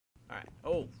Alright.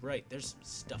 Oh, right. There's some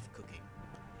stuff cooking.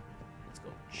 Let's go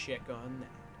check on that.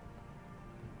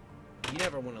 You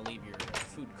never want to leave your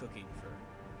food cooking for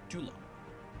too long.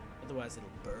 Otherwise, it'll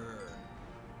burn.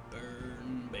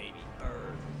 Burn, baby,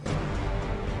 burn.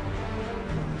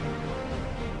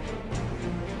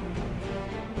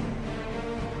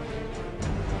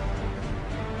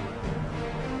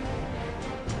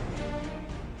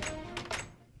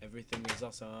 Everything is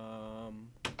awesome.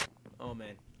 Oh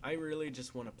man, I really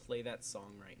just want to play that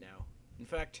song right now. In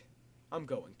fact, I'm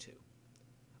going to.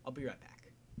 I'll be right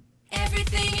back.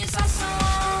 Everything is awesome.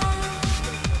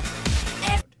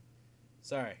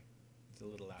 Sorry, it's a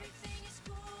little loud. Everything is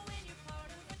cool when you're part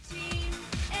of a team.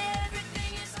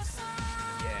 Everything is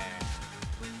awesome. Yeah,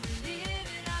 When we live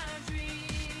in our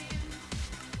dream.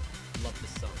 love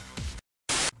this song.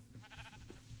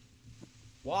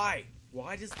 Why?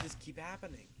 Why does this keep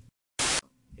happening?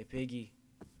 Hey, Piggy.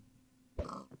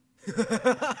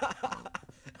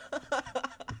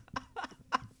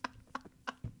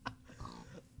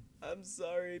 I'm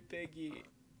sorry, Piggy.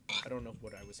 I don't know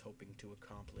what I was hoping to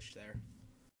accomplish there.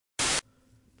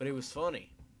 But it was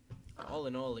funny. All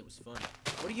in all, it was funny.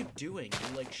 What are you doing?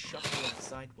 You're like shuffling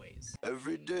sideways.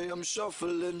 Every day I'm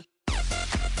shuffling.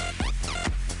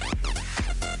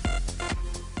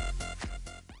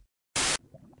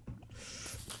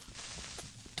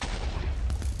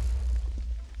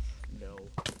 No.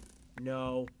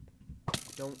 No.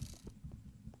 Don't.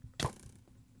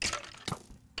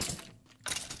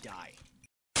 Die.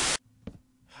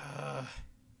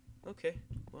 Okay,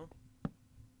 well.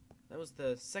 That was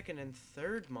the second and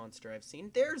third monster I've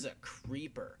seen. There's a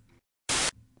creeper.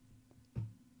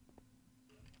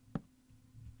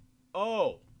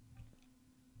 Oh!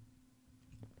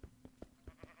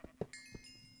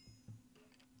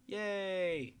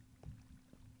 Yay!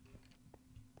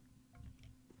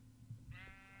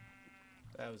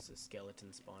 That was a skeleton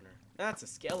spawner. That's a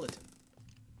skeleton.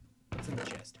 What's in the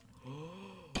chest?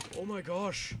 Oh my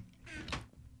gosh!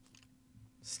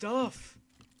 Stuff!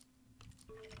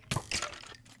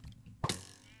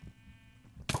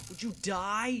 Would you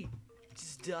die?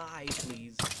 Just die,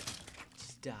 please.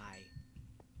 Just die.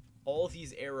 All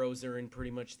these arrows are in pretty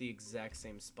much the exact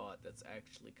same spot. That's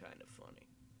actually kind of funny.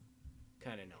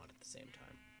 Kind of not at the same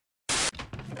time.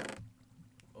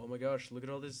 Oh my gosh, look at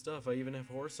all this stuff. I even have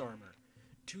horse armor.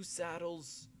 2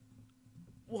 saddles.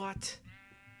 What?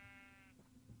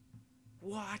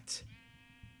 What?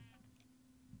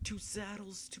 2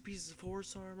 saddles, 2 pieces of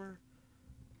horse armor.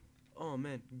 Oh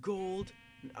man, gold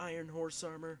and iron horse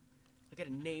armor. I got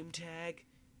a name tag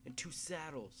and 2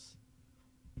 saddles.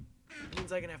 That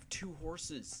means I can have 2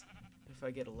 horses if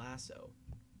I get a lasso.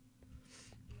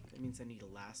 That means I need a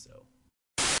lasso.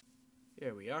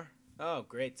 Here we are. Oh,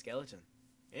 great, skeleton.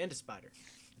 And a spider.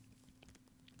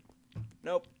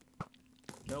 Nope.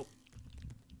 Nope.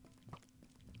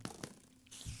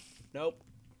 Nope.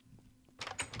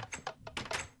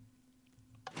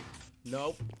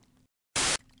 Nope.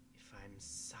 If I'm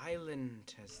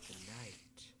silent as the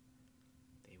night,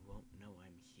 they won't know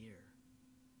I'm here.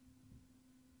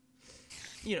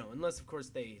 You know, unless of course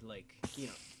they, like, you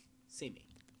know, see me.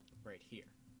 Right here.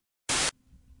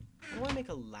 How do I make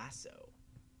a lasso?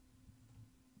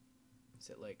 Is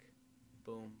it like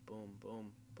boom, boom,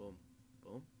 boom, boom,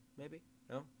 boom? Maybe?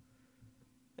 No?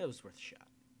 It was worth a shot.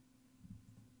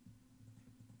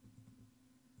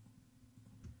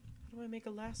 How do I make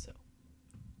a lasso?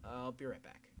 I'll be right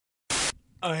back.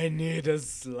 I need a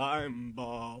slime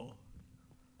ball.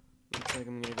 Looks like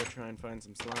I'm gonna go try and find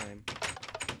some slime.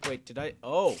 Wait, did I?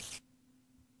 Oh!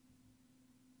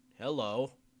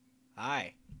 Hello.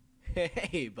 Hi.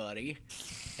 Hey, buddy.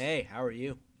 Hey, how are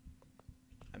you?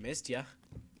 I missed ya.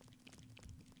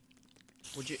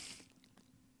 Would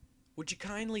you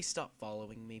kindly stop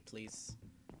following me, please?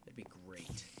 That'd be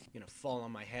great. You gonna fall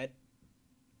on my head?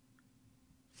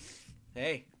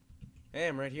 Hey. Hey,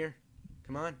 I'm right here.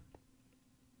 Come on.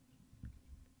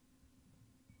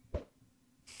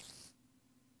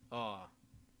 Aw.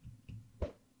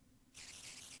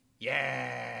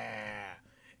 Yeah!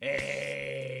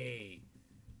 Hey!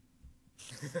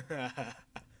 I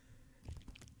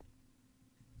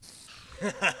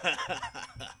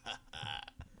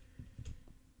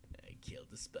killed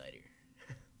the spider.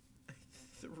 I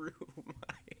threw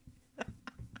my...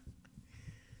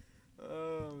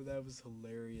 Oh, that was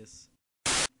hilarious.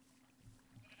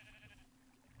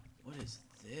 What is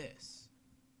this?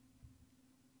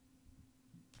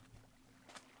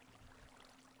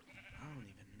 I don't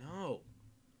even know.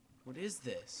 What is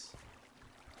this?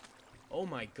 Oh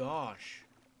my gosh.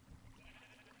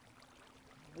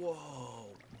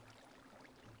 Whoa.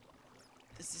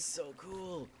 This is so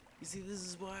cool. You see, this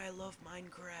is why I love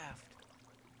Minecraft.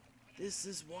 This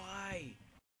is why.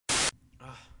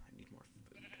 I need more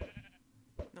food.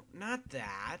 No, not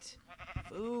that.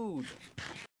 Food.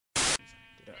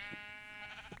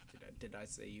 Did I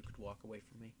say you could walk away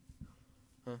from me?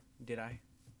 Huh? Did I?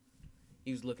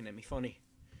 He was looking at me funny.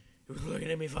 He was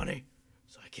looking at me funny.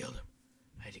 So I killed him.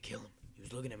 I had to kill him. He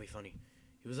was looking at me funny.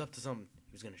 He was up to something.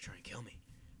 He was gonna try and kill me.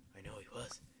 I know he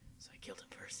was. So I killed him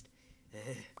first.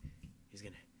 He's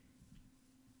gonna...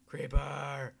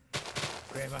 Creeper!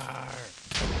 Creeper!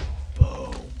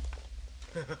 Boom!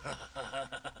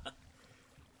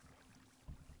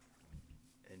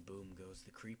 And boom goes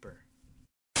the creeper.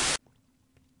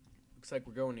 Looks like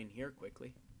we're going in here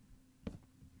quickly.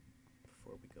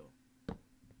 Before we go.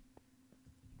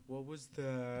 What was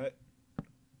that?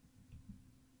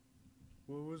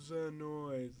 What was that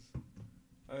noise?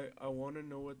 I want to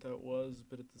know what that was,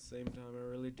 but at the same time, I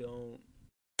really don't.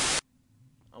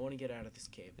 I want to get out of this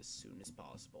cave as soon as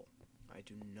possible. I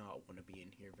do not want to be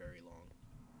in here very long.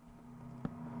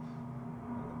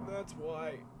 That's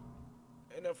why.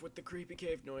 Enough with the creepy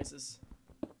cave noises.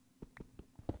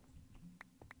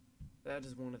 That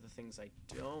is one of the things I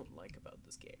don't like about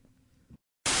this game.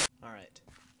 Alright.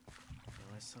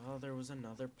 Now I saw there was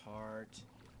another part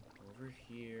over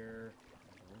here,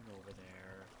 and over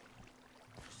there.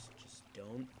 Just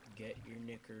don't get your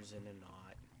knickers in a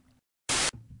knot.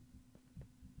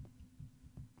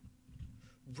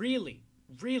 Really?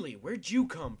 Really? Where'd you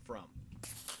come from?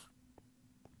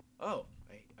 Oh,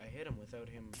 I hit him without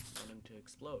him wanting to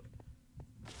explode.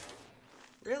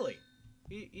 Really?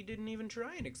 He didn't even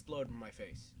try and explode in my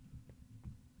face.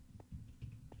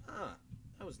 Huh.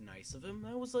 That was nice of him.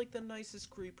 That was like the nicest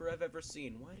creeper I've ever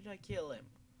seen. Why did I kill him?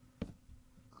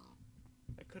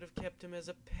 I could have kept him as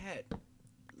a pet.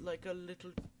 Like a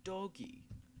little doggy.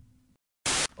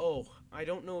 Oh, I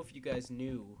don't know if you guys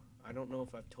knew. I don't know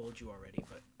if I've told you already,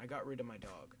 but I got rid of my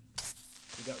dog.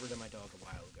 We got rid of my dog a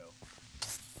while ago.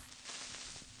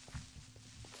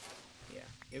 Yeah,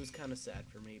 it was kind of sad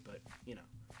for me, but, you know,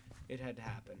 it had to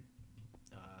happen.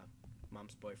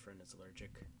 Mom's boyfriend is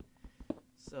allergic.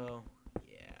 So,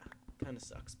 yeah, kind of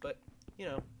sucks. But, you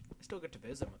know, I still get to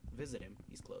visit him.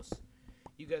 He's close.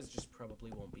 You guys just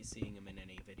probably won't be seeing him in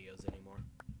any videos anymore.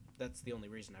 That's the only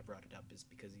reason I brought it up, is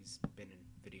because he's been in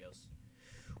videos.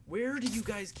 Where do you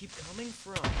guys keep coming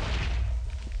from?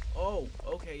 Oh,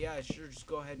 okay, yeah, sure, just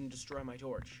go ahead and destroy my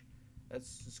torch.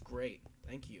 That's great.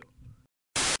 Thank you.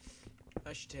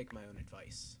 I should take my own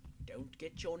advice. Don't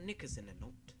get your knickers in a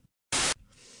knot.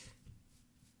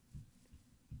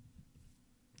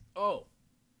 Oh.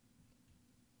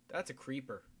 That's a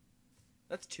creeper.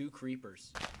 That's 2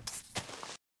 creepers.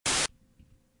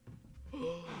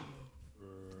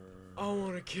 I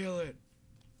want to kill it.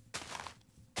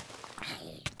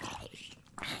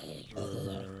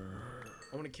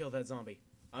 I want to kill that zombie.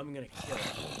 I'm gonna kill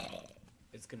it.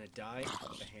 It's gonna die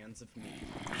at the hands of me.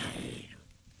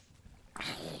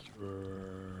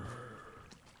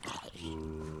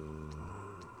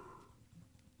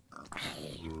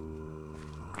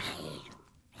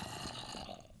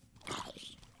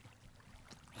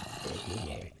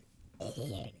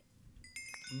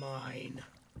 Mine.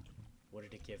 What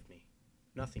did it give me?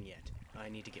 Nothing yet. I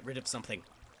need to get rid of something.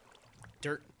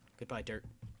 Dirt. Goodbye, dirt.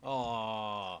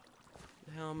 Aww.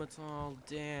 The helmet's all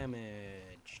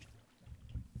damaged.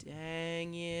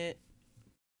 Dang it.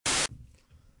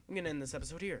 I'm gonna end this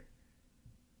episode here.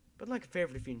 But like and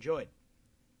favorite if you enjoyed.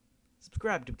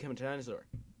 Subscribe to become a dinosaur.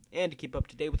 And to keep up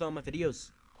to date with all my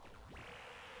videos.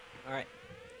 Alright.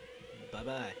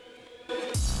 Bye-bye.